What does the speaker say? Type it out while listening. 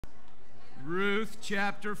Ruth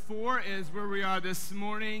chapter 4 is where we are this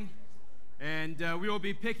morning, and we will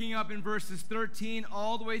be picking up in verses 13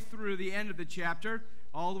 all the way through the end of the chapter,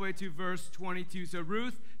 all the way to verse 22. So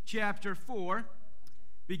Ruth chapter 4,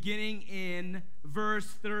 beginning in verse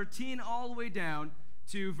 13 all the way down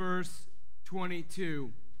to verse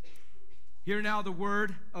 22. Hear now the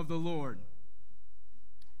word of the Lord.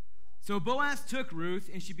 So Boaz took Ruth,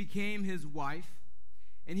 and she became his wife.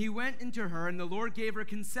 And he went into her, and the Lord gave her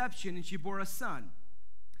conception, and she bore a son.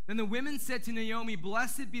 Then the women said to Naomi,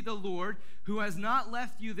 "Blessed be the Lord, who has not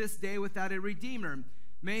left you this day without a redeemer.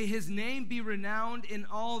 May his name be renowned in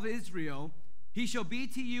all of Israel. He shall be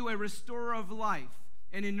to you a restorer of life,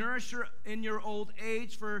 and a nourisher in your old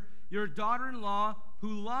age. For your daughter-in-law,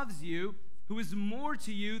 who loves you, who is more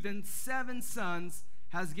to you than 7 sons,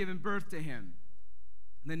 has given birth to him."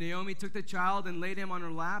 Then Naomi took the child and laid him on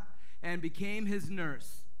her lap, and became his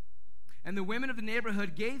nurse. And the women of the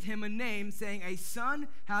neighborhood gave him a name, saying, "A son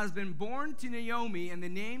has been born to Naomi," and they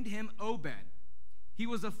named him Obed. He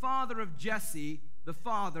was the father of Jesse, the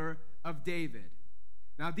father of David.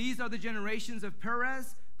 Now these are the generations of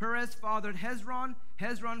Perez. Perez fathered Hezron.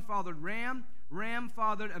 Hezron fathered Ram. Ram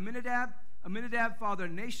fathered Amminadab. Amminadab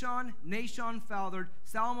fathered Nahshon. Nahshon fathered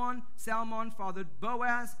Salmon. Salmon fathered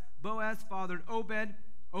Boaz. Boaz fathered Obed.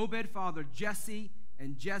 Obed fathered Jesse.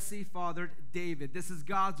 And Jesse fathered David. This is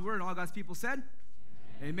God's word. And all God's people said,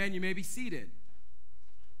 Amen. You may be seated.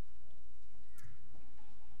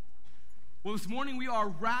 Well, this morning we are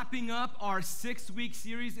wrapping up our 6-week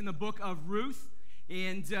series in the book of Ruth.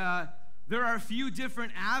 And there are a few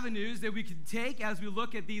different avenues that we can take as we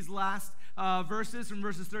look at these last verses from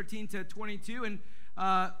verses 13 to 22. And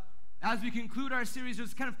as we conclude our series,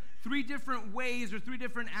 there's kind of 3 different ways or 3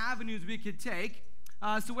 different avenues we could take.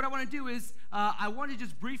 So what I want to do is I want to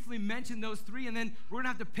just briefly mention those 3, and then we're going to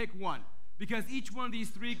have to pick one, because each one of these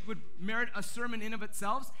 3 would merit a sermon in of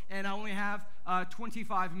itself, and I only have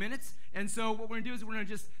 25 minutes. And so what we're going to do is we're going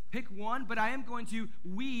to just pick one, but I am going to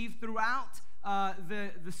weave throughout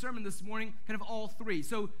the sermon this morning kind of all 3.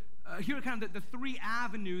 So here are kind of the 3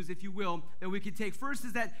 avenues, if you will, that we could take. First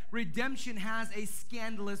is that redemption has a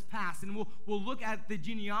scandalous past, and we'll look at the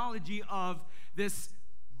genealogy of this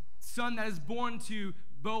son that is born to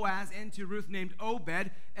Boaz and to Ruth named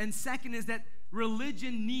Obed. And second is that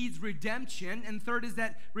religion needs redemption. And third is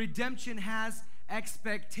that redemption has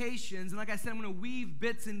expectations. And like I said, I'm going to weave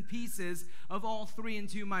bits and pieces of all 3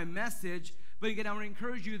 into my message. But again, I want to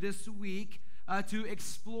encourage you this week to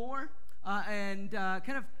explore and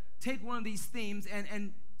kind of take one of these themes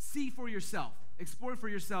and see for yourself, explore for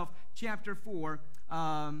yourself chapter 4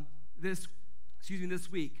 this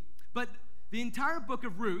week. But the entire book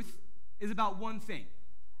of Ruth is about one thing.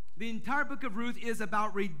 The entire book of Ruth is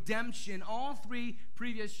about redemption. All 3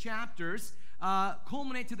 previous chapters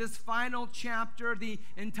culminate to this final chapter. The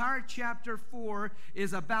entire chapter 4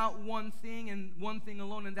 is about one thing and one thing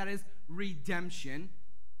alone, and that is redemption.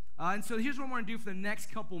 And so here's what I want to do for the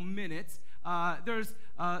next couple minutes. There's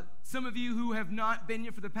some of you who have not been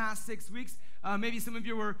here for the past 6 weeks. Maybe some of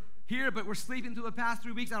you were here, but were sleeping through the past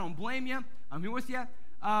 3 weeks. I don't blame you. I'm here with you.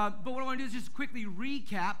 But what I want to do is just quickly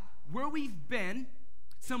recap where we've been,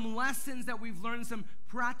 some lessons that we've learned, some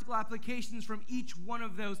practical applications from each one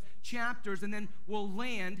of those chapters, and then we'll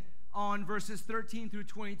land on verses 13 through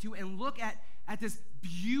 22 and look at this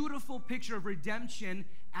beautiful picture of redemption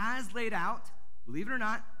as laid out, believe it or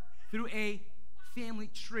not, through a family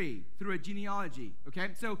tree, through a genealogy,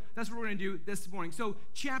 okay? So that's what we're going to do this morning. So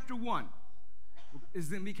chapter 1 is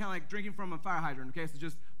going to be kind of like drinking from a fire hydrant, okay? So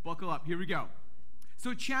just buckle up. Here we go.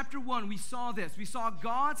 So chapter 1, we saw this. We saw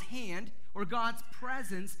God's hand or God's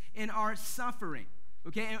presence in our suffering,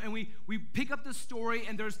 okay? And we pick up the story,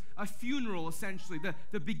 and there's a funeral, essentially.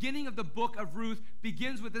 The beginning of the book of Ruth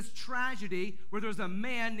begins with this tragedy where there's a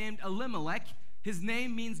man named Elimelech. His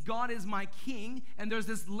name means God is my king, and there's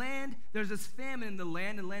this famine in the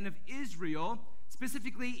land of Israel,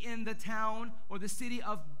 specifically in the town or the city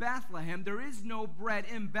of Bethlehem. There is no bread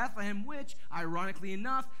in Bethlehem, which, ironically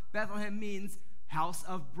enough, Bethlehem means house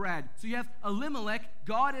of bread. So you have Elimelech,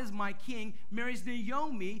 God is my king, marries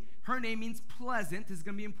Naomi. Her name means pleasant. This is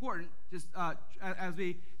going to be important just as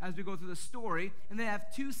we go through the story. And they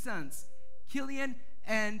have 2 sons, Chilion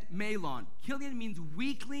and Mahlon. Chilion means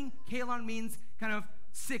weakling. Mahlon means kind of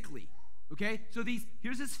sickly. Okay? So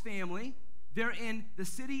here's his family. They're in the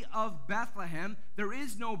city of Bethlehem. There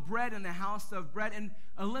is no bread in the house of bread. And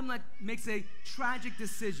Elimelech makes a tragic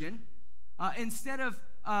decision. Instead of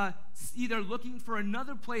either looking for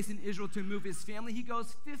another place in Israel to move his family, he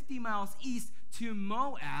goes 50 miles east to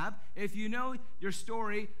Moab. If you know your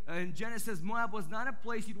story in Genesis, Moab was not a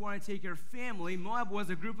place you'd want to take your family. Moab was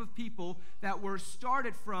a group of people that were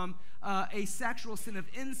started from a sexual sin of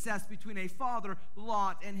incest between a father,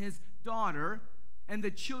 Lot, and his daughter. And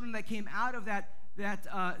the children that came out of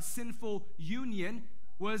that sinful union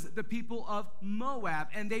was the people of Moab,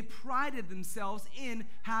 and they prided themselves in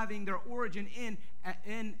having their origin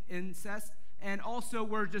in incest, and also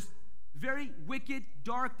were just very wicked,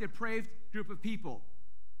 dark, depraved group of people.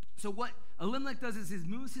 So what Elimelech does is he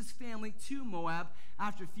moves his family to Moab.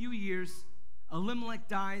 After a few years, Elimelech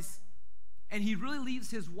dies, and he really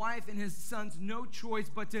leaves his wife and his sons no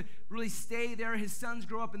choice but to really stay there. His sons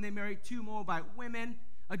grow up and they marry 2 Moabite women.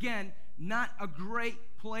 Again, not a great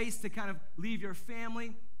place to kind of leave your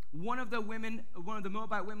family. One of the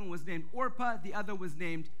Moabite women was named Orpah. The other was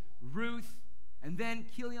named Ruth. And then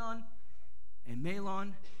Chilion and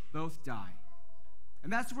Mahlon both die.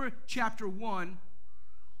 And that's where chapter 1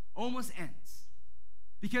 almost ends.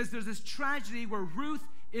 Because there's this tragedy where Ruth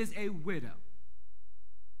is a widow.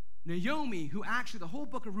 Naomi, who actually the whole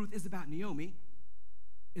book of Ruth is about Naomi,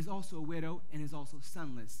 is also a widow and is also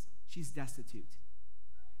sonless. She's destitute.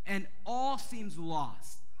 And all seems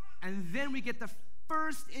lost. And then we get the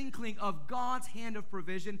first inkling of God's hand of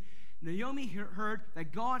provision. Naomi heard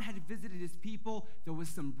that God had visited his people. There was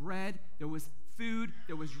some bread, there was food,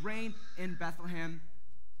 there was rain in Bethlehem.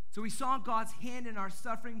 So we saw God's hand in our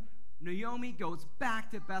suffering. Naomi goes back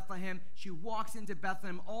to Bethlehem. She walks into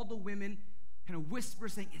Bethlehem. All the women kind of whisper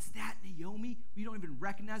saying, "Is that Naomi? We don't even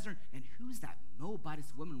recognize her. And who's that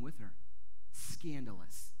Moabitess woman with her?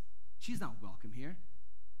 Scandalous. She's not welcome here.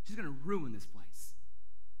 She's going to ruin this place."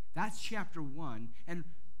 That's chapter 1. And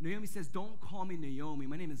Naomi says, "Don't call me Naomi.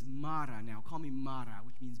 My name is Mara now. Call me Mara,"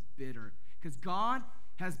 which means bitter. Because God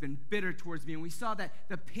has been bitter towards me. And we saw that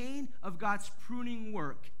the pain of God's pruning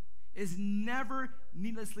work is never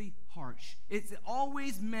needlessly harsh. It's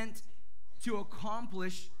always meant to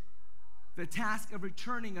accomplish the task of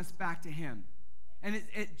returning us back to him. And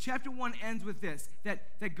chapter 1 ends with this,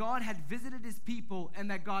 that God had visited his people and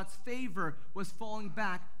that God's favor was falling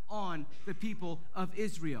back on the people of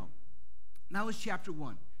Israel. And that was chapter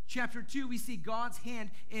 1. Chapter 2, we see God's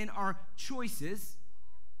hand in our choices,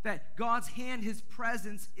 that God's hand, his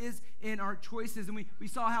presence is in our choices. And we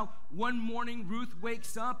saw how one morning Ruth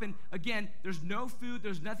wakes up, and again, there's no food,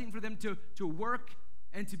 there's nothing for them to work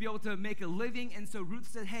and to be able to make a living. And so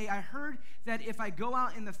Ruth said, "Hey, I heard that if I go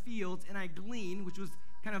out in the fields and I glean," which was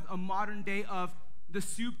kind of a modern day of the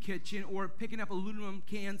soup kitchen or picking up aluminum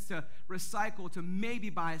cans to recycle to maybe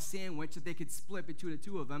buy a sandwich that they could split between the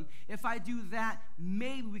 2 of them. "If I do that,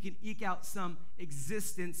 maybe we can eke out some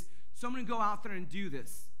existence. So I'm going to go out there and do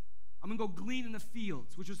this. I'm going to go glean in the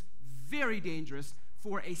fields," which was very dangerous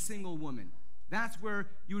for a single woman. That's where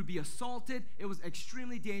you would be assaulted. It was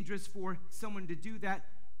extremely dangerous for someone to do that.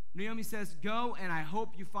 Naomi says, "Go, and I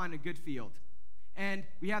hope you find a good field." And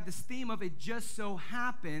we have this theme of it just so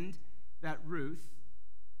happened that Ruth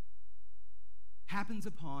happens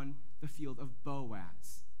upon the field of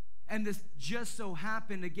Boaz. And this just so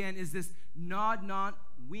happened, again, is this nod, nod,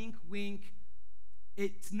 wink, wink.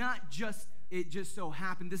 It's not just, it just so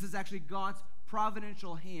happened. This is actually God's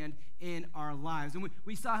providential hand in our lives. And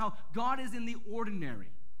we saw how God is in the ordinary.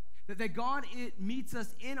 That God meets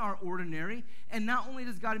us in our ordinary. And not only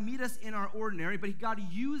does God meet us in our ordinary, but God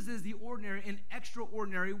uses the ordinary in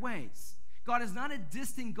extraordinary ways. God is not a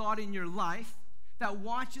distant God in your life that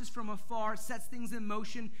watches from afar, sets things in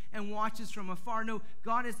motion, and watches from afar. No,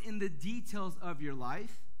 God is in the details of your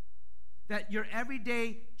life. That your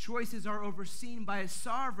everyday choices are overseen by a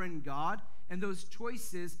sovereign God, and those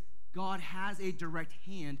choices God has a direct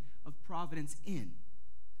hand of providence in.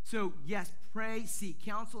 So, yes, pray, seek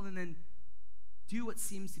counsel, and then do what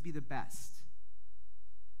seems to be the best.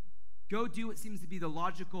 Go do what seems to be the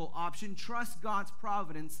logical option. Trust God's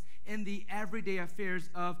providence in the everyday affairs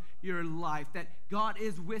of your life, that God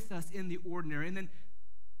is with us in the ordinary. And then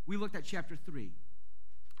we looked at chapter 3.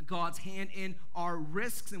 God's hand in our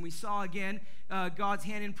risks, and we saw again God's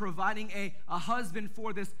hand in providing a husband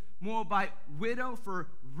for this Moabite widow, for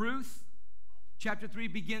Ruth. Chapter 3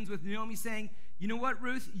 begins with Naomi saying, "You know what,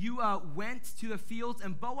 Ruth? You went to the fields,"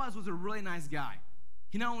 and Boaz was a really nice guy.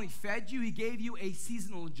 He not only fed you, he gave you a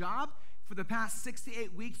seasonal job. For the past 6 to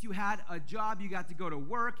 8 weeks, you had a job. You got to go to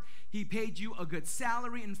work. He paid you a good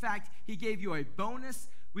salary. In fact, he gave you a bonus.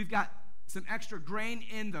 We've got some extra grain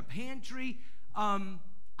in the pantry.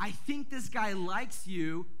 I think this guy likes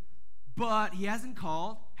you, but he hasn't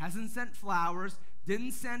called, hasn't sent flowers,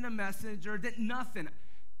 didn't send a messenger, did nothing.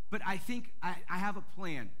 But I think I have a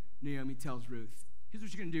plan," Naomi tells Ruth. "Here's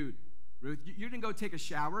what you're going to do, Ruth. You're going to go take a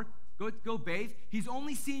shower, Go bathe. He's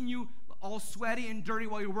only seen you all sweaty and dirty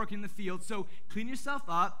while you're working in the field. So clean yourself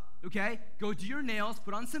up, okay? Go do your nails.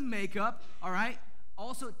 Put on some makeup, all right?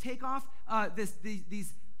 Also, take off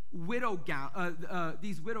these widow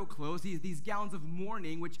clothes, these gowns of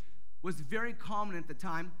mourning, which was very common at the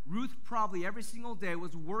time. Ruth probably every single day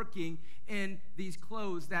was working in these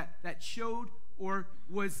clothes that showed or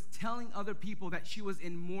was telling other people that she was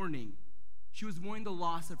in mourning. She was mourning the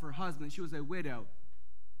loss of her husband. She was a widow.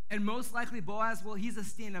 And most likely Boaz, well, he's a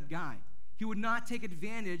stand-up guy. He would not take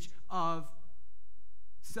advantage of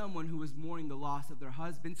someone who was mourning the loss of their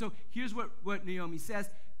husband. So here's what Naomi says.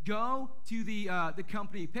 Go to the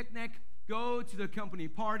company picnic. Go to the company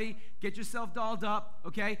party. Get yourself dolled up,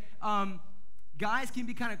 okay? Guys can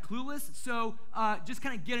be kind of clueless, so just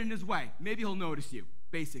kind of get in his way. Maybe he'll notice you,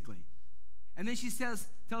 basically. And then she tells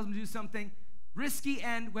him to do something risky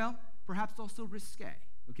and, well, perhaps also risque,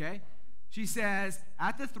 okay? She says,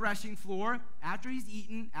 at the threshing floor, after he's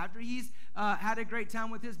eaten, after he's had a great time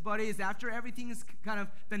with his buddies, after everything is kind of,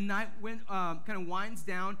 the night kind of winds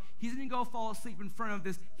down, he's going to go fall asleep in front of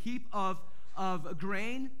this heap of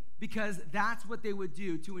grain, because that's what they would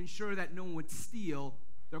do to ensure that no one would steal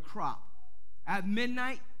their crop. At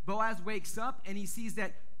midnight, Boaz wakes up, and he sees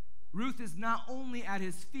that Ruth is not only at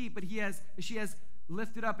his feet, but she has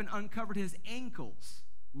lifted up and uncovered his ankles.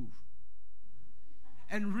 Oof.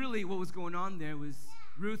 And really what was going on there was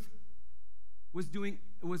Ruth was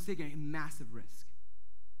taking a massive risk.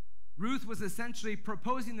 Ruth was essentially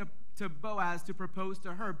proposing to Boaz to propose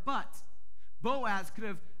to her, but Boaz could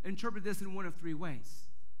have interpreted this in one of three ways.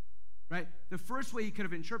 Right? The first way he could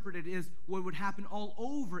have interpreted it is what would happen all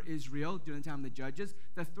over Israel during the time of the Judges.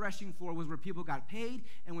 The threshing floor was where people got paid,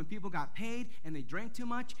 and when people got paid and they drank too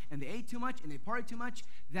much and they ate too much and they partied too much,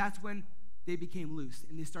 that's when they became loose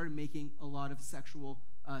and they started making a lot of sexual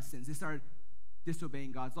sins. They started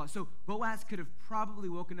disobeying God's law. So Boaz could have probably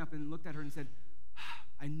woken up and looked at her and said,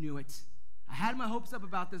 I knew it. I had my hopes up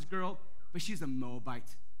about this girl, but she's a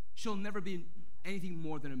Moabite. She'll never be anything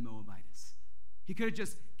more than a Moabitess. He could have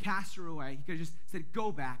just cast her away. He could have just said,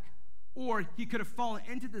 go back. Or he could have fallen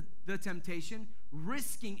into the temptation,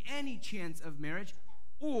 risking any chance of marriage.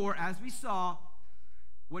 Or, as we saw,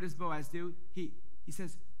 what does Boaz do? He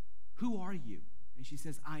says, who are you? And she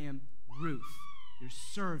says, I am Ruth, your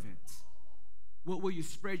servant. Will you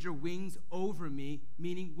spread your wings over me?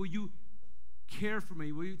 Meaning, will you care for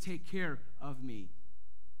me? Will you take care of me?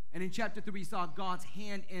 And in chapter 3, we saw God's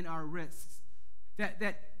hand in our wrists. That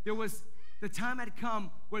there was... The time had come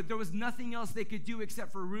where there was nothing else they could do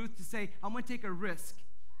except for Ruth to say, I'm going to take a risk.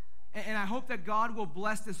 And I hope that God will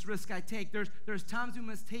bless this risk I take. There's times we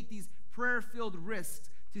must take these prayer-filled risks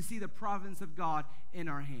to see the providence of God in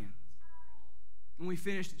our hands. And we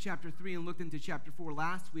finished chapter 3 and looked into chapter 4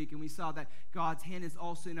 last week, and we saw that God's hand is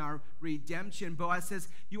also in our redemption. Boaz says,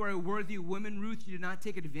 you are a worthy woman, Ruth. You did not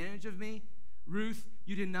take advantage of me. Ruth,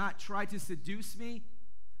 you did not try to seduce me.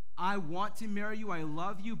 I want to marry you. I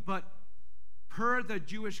love you, but per the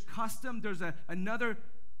Jewish custom, there's another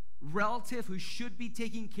relative who should be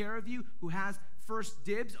taking care of you, who has first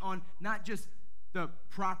dibs on not just the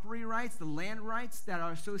property rights, the land rights that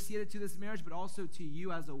are associated to this marriage, but also to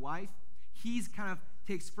you as a wife. He's kind of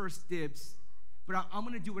takes first dibs, but I'm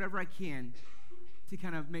going to do whatever I can to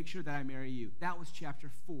kind of make sure that I marry you. That was chapter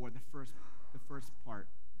 4, the first part.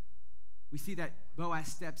 We see that Boaz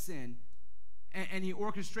steps in, and he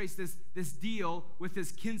orchestrates this deal with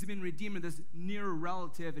his kinsman redeemer, this near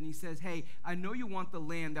relative, and he says, hey, I know you want the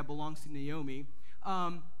land that belongs to Naomi.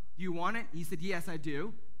 Do you want it? He said, yes, I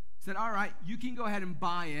do. He said, all right, you can go ahead and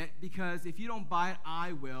buy it, because if you don't buy it,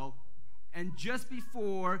 I will. And just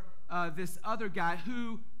before this other guy,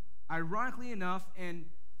 who, ironically enough and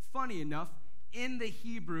funny enough, in the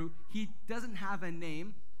Hebrew, he doesn't have a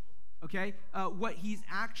name, okay? What he's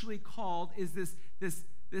actually called is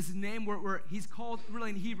this name where he's called,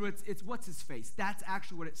 really in Hebrew, it's what's his face. That's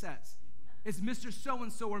actually what it says. It's Mr.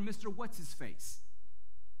 So-and-so or Mr. What's his face.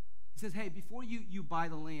 He says, hey, before you buy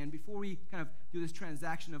the land, before we kind of do this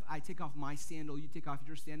transaction of I take off my sandal, you take off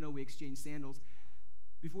your sandal, we exchange sandals.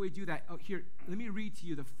 Before we do that, here, let me read to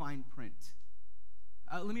you the fine print.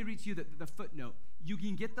 Let me read to you the footnote. You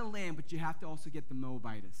can get the land, but you have to also get the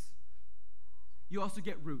Moabitess. You also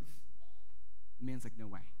get Ruth. The man's like, no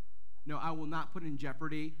way. No, I will not put in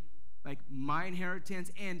jeopardy, like, my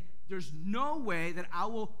inheritance, and there's no way that I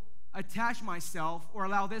will attach myself or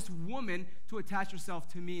allow this woman to attach herself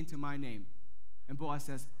to me and to my name. And Boaz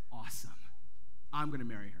says, awesome. I'm going to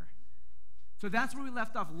marry her. So that's where we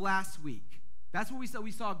left off last week. That's what we saw.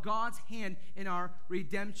 We saw God's hand in our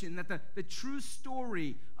redemption, that the true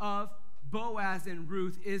story of Boaz and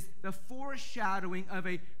Ruth is the foreshadowing of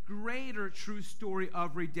a greater true story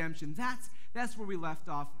of redemption. That's where we left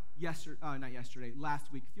off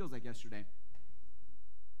last week. Feels like yesterday.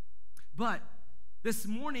 But this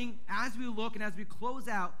morning, as we look and as we close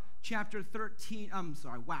out chapter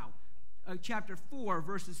 4,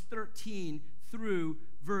 verses 13 through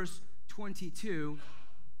verse 22,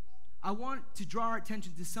 I want to draw our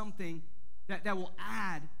attention to something that will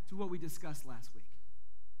add to what we discussed last week.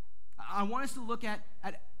 I want us to look at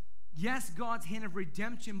yes, God's hand of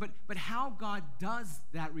redemption, but how God does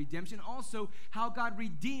that redemption. Also, how God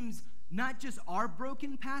redeems not just our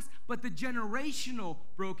broken past, but the generational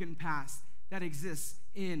broken past that exists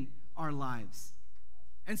in our lives.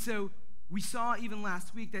 And so we saw even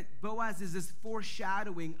last week that Boaz is this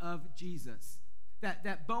foreshadowing of Jesus.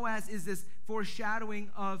 That Boaz is this foreshadowing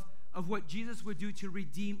of what Jesus would do to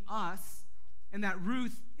redeem us. And that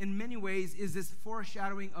Ruth, in many ways, is this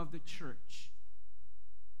foreshadowing of the church.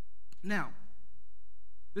 Now,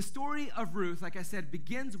 the story of Ruth, like I said,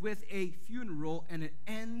 begins with a funeral and it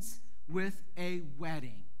ends with a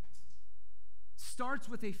wedding. Starts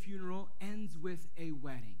with a funeral, ends with a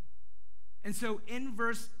wedding. And so in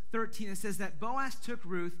verse 13, it says that Boaz took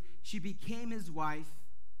Ruth, she became his wife.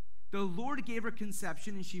 The Lord gave her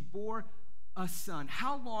conception, and she bore a son.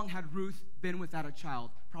 How long had Ruth been without a child?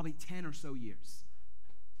 Probably 10 or so years.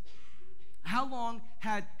 How long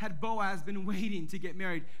had Boaz been waiting to get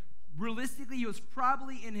married? Realistically, he was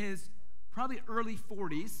probably in his early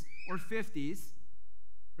 40s or 50s,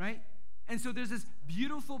 right? And so there's this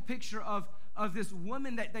beautiful picture of this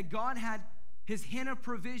woman that God had his hand of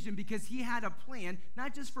provision because he had a plan,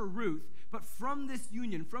 not just for Ruth, but from this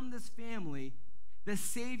union, from this family, the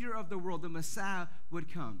Savior of the world, the Messiah,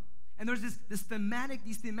 would come. And there's these thematic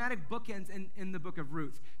bookends in the book of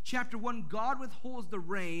Ruth. Chapter 1, God withholds the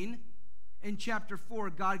rain. In chapter 4,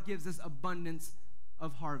 God gives us abundance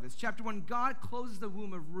of harvest. Chapter 1, God closes the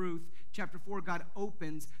womb of Ruth. Chapter 4, God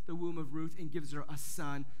opens the womb of Ruth and gives her a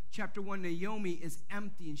son. Chapter 1, Naomi is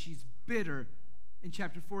empty and she's bitter. In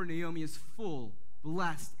chapter 4, Naomi is full,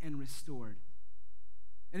 blessed, and restored.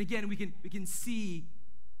 And again, we can see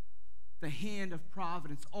the hand of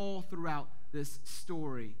providence all throughout this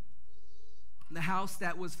story. The house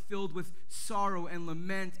that was filled with sorrow and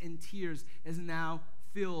lament and tears is now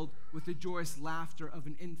filled with the joyous laughter of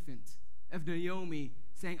an infant. Of Naomi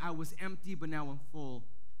saying, I was empty, but now I'm full.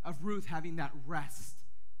 Of Ruth having that rest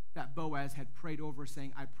that Boaz had prayed over,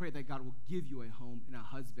 saying, I pray that God will give you a home and a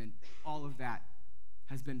husband. All of that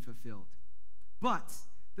has been fulfilled. But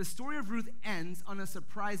the story of Ruth ends on a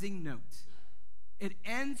surprising note. It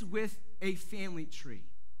ends with a family tree.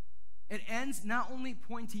 It ends not only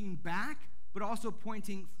pointing back, but also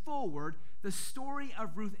pointing forward. The story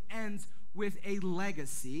of Ruth ends with a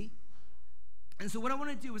legacy. And so what I want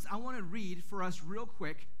to do is I want to read for us real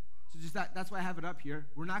quick. So just that's why I have it up here.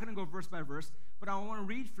 We're not going to go verse by verse, but I want to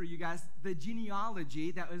read for you guys the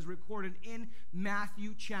genealogy that is recorded in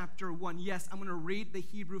Matthew chapter 1. Yes, I'm going to read the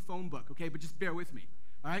Hebrew phone book, okay? But just bear with me,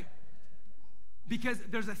 all right? Because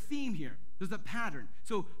there's a theme here. There's a pattern.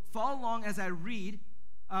 So follow along as I read,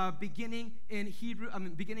 beginning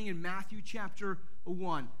in Matthew chapter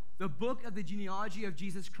 1. The book of the genealogy of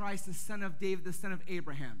Jesus Christ, the son of David, the son of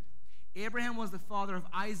Abraham. Abraham was the father of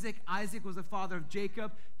Isaac. Isaac was the father of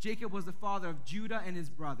Jacob. Jacob was the father of Judah and his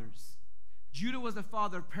brothers. Judah was the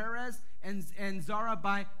father of Perez and Zara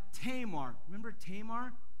by Tamar. Remember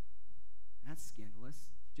Tamar? That's scandalous.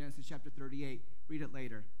 Genesis chapter 38. Read it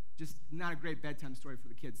later. Just not a great bedtime story for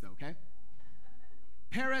the kids, though, okay?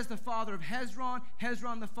 Perez, the father of Hezron.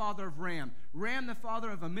 Hezron, the father of Ram. Ram, the father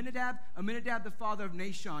of Amminadab. Amminadab, the father of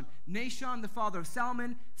Nahshon. Nahshon, the father of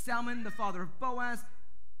Salmon. Salmon, the father of Boaz.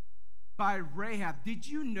 By Rahab. Did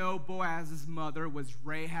you know Boaz's mother was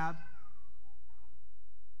Rahab?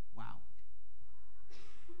 Wow.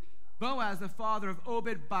 Boaz, the father of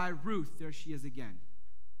Obed by Ruth. There she is again.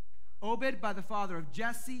 Obed by the father of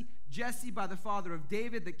Jesse. Jesse by the father of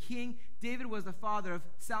David, the king. David was the father of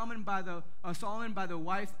Solomon by the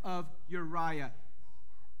wife of Uriah.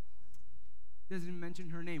 Doesn't even mention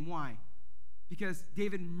her name. Why? Because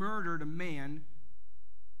David murdered a man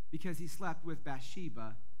because he slept with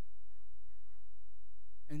Bathsheba.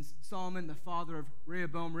 And Solomon, the father of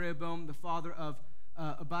Rehoboam, Rehoboam, the father of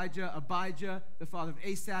Abijah, Abijah, the father of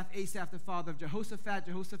Asaph, Asaph, the father of Jehoshaphat,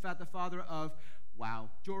 Jehoshaphat, the father of,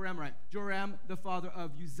 Joram, right? Joram, the father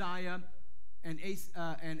of Uzziah, and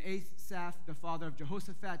Asaph, the father of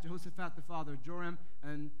Jehoshaphat, Jehoshaphat, the father of Joram,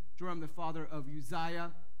 and Joram, the father of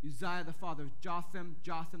Uzziah, Uzziah, the father of Jotham,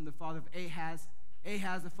 Jotham, the father of Ahaz,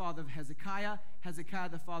 Ahaz, the father of Hezekiah, Hezekiah,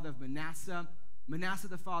 the father of Manasseh, Manasseh,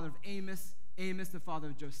 the father of Amos, Amos, the father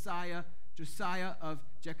of Josiah, Josiah of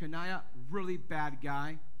Jeconiah, really bad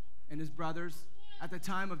guy, and his brothers. At the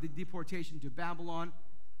time of the deportation to Babylon,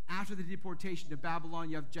 after the deportation to Babylon,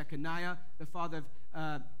 you have Jeconiah, the father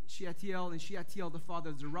of Shealtiel, and Shealtiel, the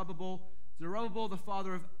father of Zerubbabel. Zerubbabel, the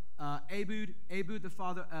father of Abud. Abud, the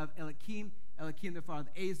father of Eliakim. Eliakim, the father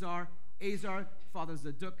of Azar. Azar, the father of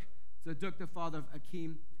Zadok. Zadok, the father of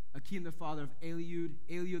Akim. Akim, the father of Eliud.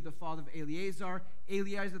 Eliud, the father of Eleazar.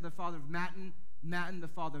 Eleazar, the father of Mattan. Mattan, the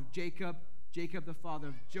father of Jacob. Jacob, the father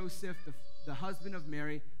of Joseph, the husband of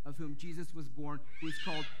Mary, of whom Jesus was born, who is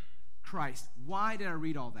called Christ. Why did I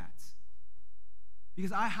read all that?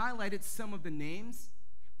 Because I highlighted some of the names,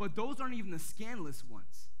 but those aren't even the scandalous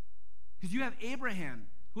ones. Because you have Abraham,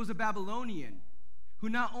 who was a Babylonian, who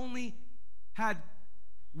not only had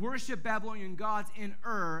worshiped Babylonian gods in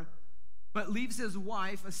Ur, but leaves his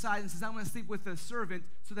wife aside and says, I'm going to sleep with a servant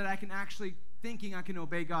so that I can actually thinking I can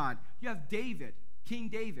obey God. You have David, King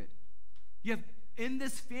David. You have, in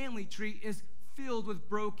this family tree is filled with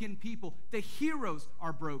broken people. The heroes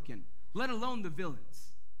are broken, let alone the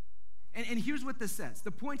villains. And here's what this says. The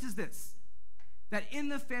point is this, that in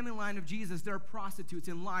the family line of Jesus, there are prostitutes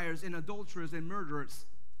and liars and adulterers and murderers.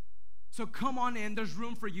 So come on in, there's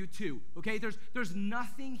room for you too, okay? There's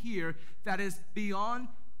nothing here that is beyond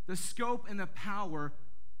the scope and the power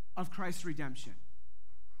of Christ's redemption.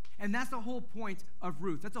 And that's the whole point of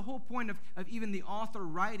Ruth. That's the whole point of even the author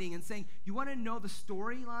writing and saying, you want to know the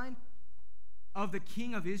storyline of the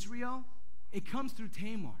king of Israel? It comes through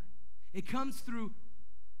Tamar. It comes through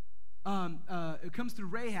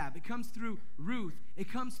Rahab. It comes through Ruth.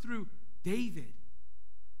 It comes through David.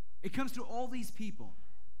 It comes through all these people.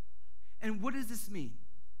 And what does this mean?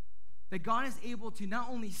 That God is able to not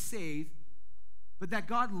only save, but that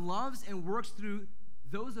God loves and works through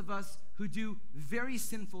those of us who do very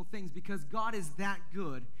sinful things, because God is that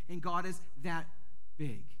good and God is that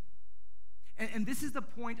big. And this is the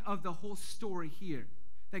point of the whole story here,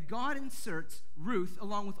 that God inserts Ruth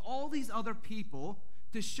along with all these other people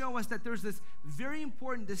to show us that there's this very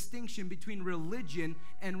important distinction between religion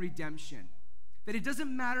and redemption. That it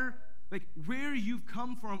doesn't matter like where you've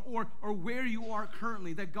come from or where you are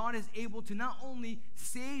currently, that God is able to not only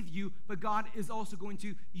save you, but God is also going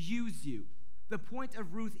to use you. The point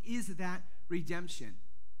of Ruth is that redemption.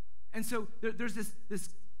 And so there's this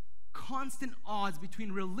constant odds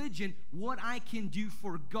between religion, what I can do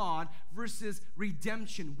for God, versus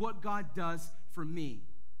redemption, what God does for me.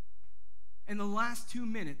 In the last 2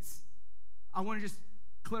 minutes, I want to just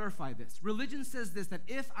clarify this. Religion says this, that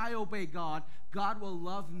if I obey God, God will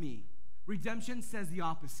love me. Redemption says the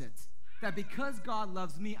opposite, that because God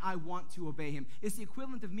loves me, I want to obey him. It's the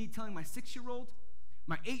equivalent of me telling my 6-year-old,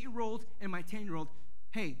 my 8-year-old, and my 10-year-old,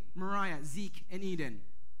 hey, Mariah, Zeke, and Eden,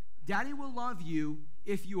 Daddy will love you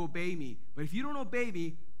if you obey me. But if you don't obey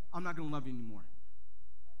me, I'm not going to love you anymore.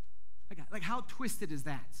 Like how twisted is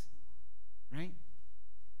that, right?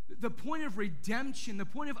 The point of redemption, the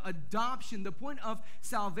point of adoption, the point of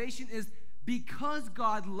salvation is because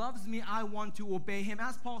God loves me, I want to obey him.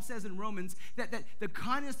 As Paul says in Romans, that the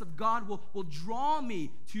kindness of God will draw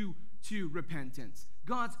me to repentance.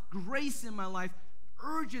 God's grace in my life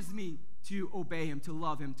urges me to obey him, to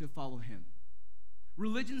love him, to follow him.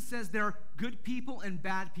 Religion says there are good people and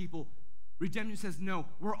bad people. Redemption says, no,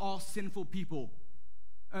 we're all sinful people.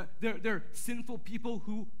 There are sinful people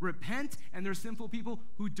who repent, and there are sinful people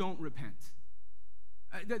who don't repent.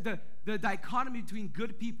 The dichotomy between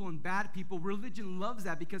good people and bad people, religion loves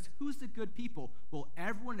that, because who's the good people? Well,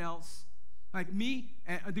 everyone else, like me,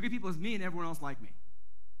 the good people is me and everyone else like me.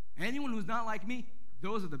 Anyone who's not like me,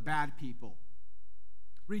 those are the bad people.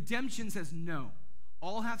 Redemption says no.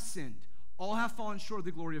 All have sinned. All have fallen short of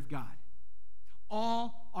the glory of God.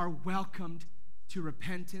 All are welcomed to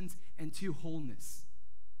repentance and to wholeness.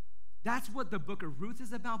 That's what the book of Ruth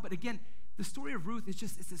is about. But again, the story of Ruth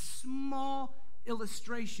it's a small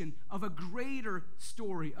illustration of a greater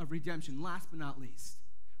story of redemption. Last but not least,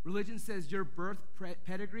 religion says your birth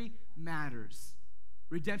pedigree matters.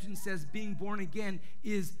 Redemption says being born again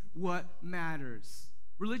is what matters.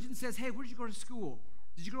 Religion says, hey, where did you go to school?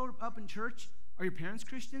 Did you grow up in church? Are your parents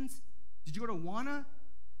Christians? Did you go to Awana?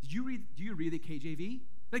 Do you read the KJV?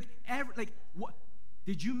 What?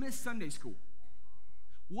 Did you miss Sunday school?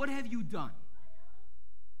 What have you done?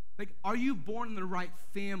 Are you born in the right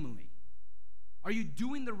family? Are you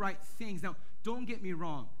doing the right things? Now, don't get me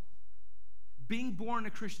wrong. Being born in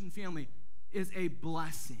a Christian family is a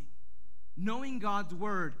blessing. Knowing God's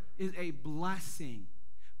word is a blessing.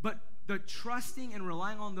 But the trusting and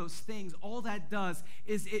relying on those things, all that does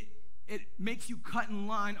is it makes you cut in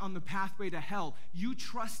line on the pathway to hell. You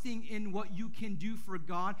trusting in what you can do for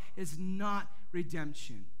God is not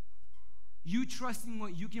redemption. You trusting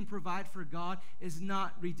what you can provide for God is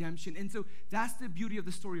not redemption. And so that's the beauty of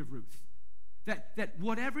the story of Ruth. That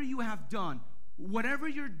whatever you have done, whatever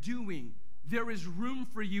you're doing, there is room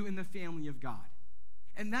for you in the family of God.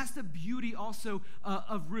 And that's the beauty also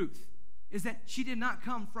of Ruth, is that she did not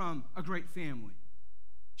come from a great family.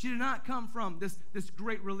 She did not come from this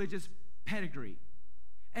great religious pedigree.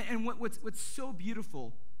 And what's so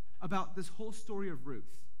beautiful about this whole story of Ruth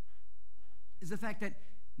is the fact that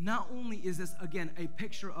not only is this, again, a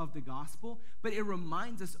picture of the gospel, but it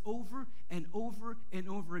reminds us over and over and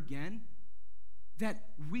over again that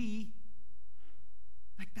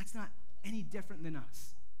that's not any different than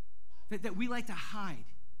us. That we like to hide.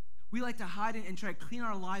 We like to hide and try to clean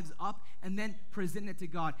our lives up and then present it to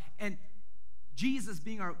God. And Jesus,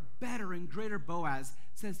 being our better and greater Boaz,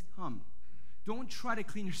 says, come. Don't try to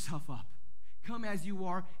clean yourself up. Come as you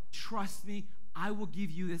are. Trust me. I will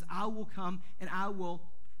give you this. I will come and I will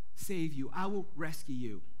save you. I will rescue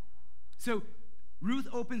you. So Ruth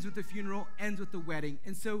opens with the funeral, ends with the wedding,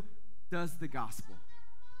 and so does the gospel.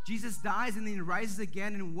 Jesus dies and then he rises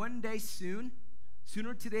again, and one day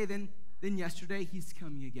sooner today than yesterday, he's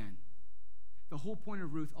coming again. The whole point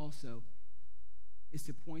of Ruth also is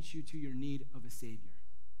to point you to your need of a Savior.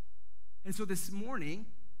 And so this morning,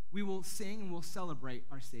 we will sing and we'll celebrate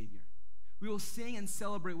our Savior. We will sing and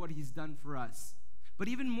celebrate what he's done for us. But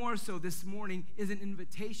even more so this morning is an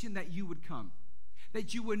invitation that you would come,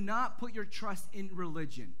 that you would not put your trust in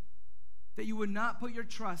religion, that you would not put your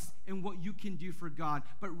trust in what you can do for God,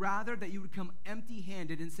 but rather that you would come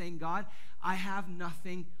empty-handed and saying, God, I have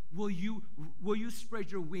nothing. Will you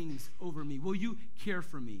spread your wings over me? Will you care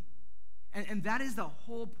for me? And that is the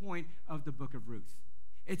whole point of the book of Ruth.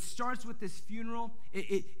 It starts with this funeral.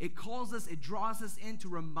 It calls us, it draws us in to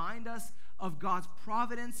remind us of God's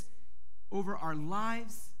providence over our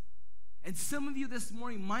lives. And some of you this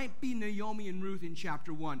morning might be Naomi and Ruth in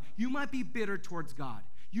chapter 1. You might be bitter towards God.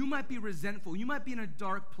 You might be resentful. You might be in a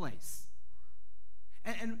dark place.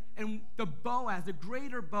 And the Boaz, the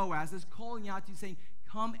greater Boaz, is calling out to you saying,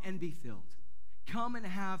 come and be filled. Come and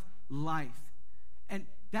have life. And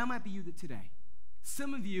that might be you today.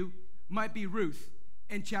 Some of you might be Ruth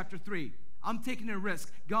in chapter 3. I'm taking a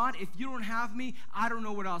risk. God, if you don't have me, I don't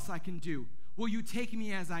know what else I can do. Will you take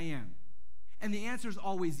me as I am? And the answer is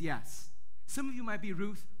always yes. Some of you might be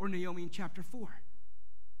Ruth or Naomi in chapter 4,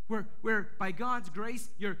 where by God's grace,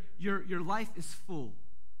 your life is full.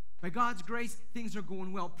 By God's grace, things are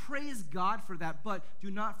going well. Praise God for that, but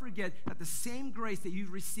do not forget that the same grace that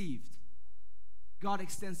you've received, God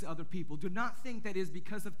extends to other people. Do not think that is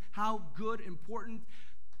because of how good, important,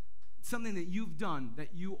 something that you've done that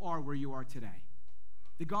you are where you are today.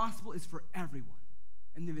 The gospel is for everyone,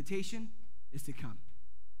 and the invitation is to come.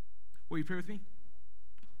 Will you pray with me?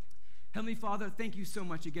 Heavenly Father, thank you so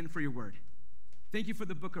much again for your word. Thank you for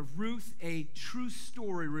the book of Ruth, a true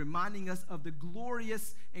story reminding us of the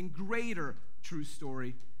glorious and greater true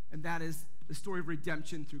story, and that is the story of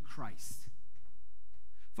redemption through Christ.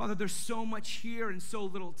 Father, there's so much here and so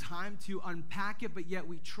little time to unpack it, but yet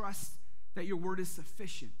we trust that your word is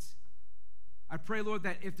sufficient. I pray, Lord,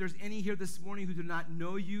 that if there's any here this morning who do not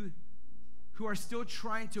know you, who are still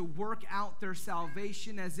trying to work out their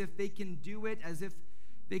salvation as if they can do it, as if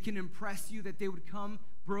they can impress you, that they would come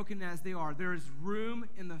broken as they are. There is room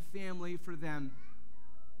in the family for them.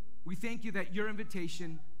 We thank you that your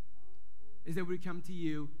invitation is that we come to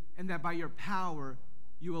you, and that by your power,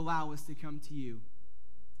 you allow us to come to you.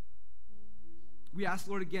 We ask,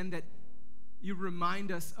 Lord, again, that you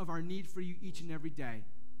remind us of our need for you each and every day.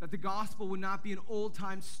 That the gospel would not be an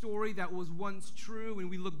old-time story that was once true and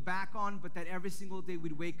we look back on, but that every single day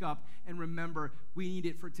we'd wake up and remember we need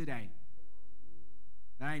it for today.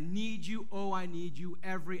 That I need you, oh, I need you,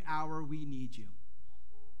 every hour we need you.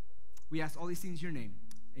 We ask all these things in your name.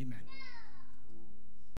 Amen.